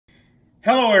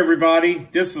Hello, everybody.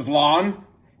 This is Lon,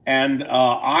 and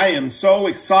I am so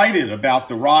excited about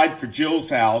the ride for Jill's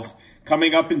house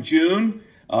coming up in June.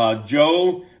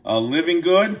 Joe Living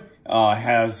Good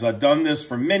has done this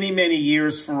for many, many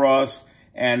years for us,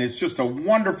 and it's just a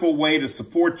wonderful way to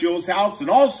support Jill's house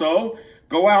and also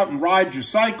go out and ride your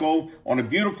cycle on a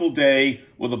beautiful day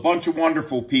with a bunch of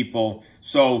wonderful people.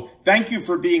 So thank you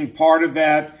for being part of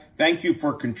that. Thank you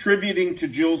for contributing to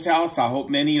Jill's house. I hope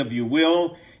many of you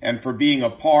will, and for being a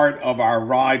part of our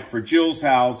ride for Jill's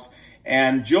house.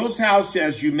 And Jill's house,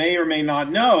 as you may or may not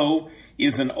know,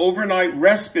 is an overnight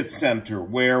respite center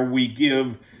where we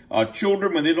give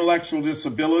children with intellectual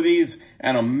disabilities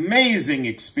an amazing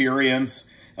experience.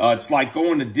 It's like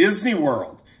going to Disney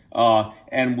World.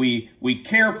 And we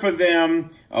care for them.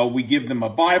 We give them a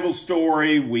Bible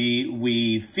story.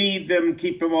 We feed them,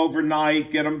 keep them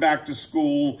overnight, get them back to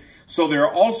school. So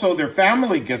their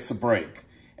family gets a break.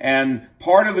 And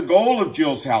part of the goal of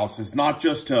Jill's house is not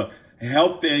just to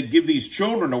help give these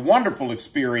children a wonderful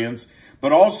experience,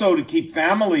 but also to keep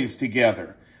families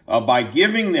together by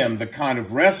giving them the kind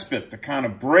of respite, the kind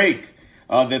of break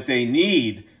that they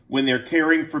need when they're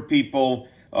caring for people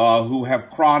who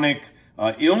have chronic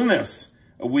illness,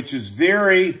 which is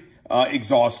very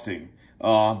exhausting.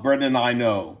 Brenda and I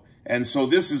know. And so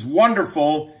this is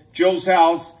wonderful. Jill's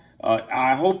house,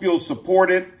 I hope you'll support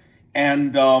it.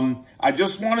 And I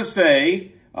just want to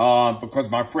say, because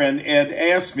my friend Ed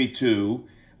asked me to,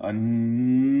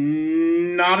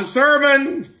 not a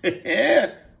sermon.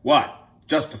 What?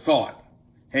 Just a thought.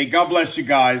 Hey, God bless you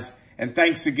guys. And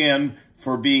thanks again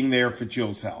for being there for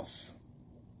Jill's house.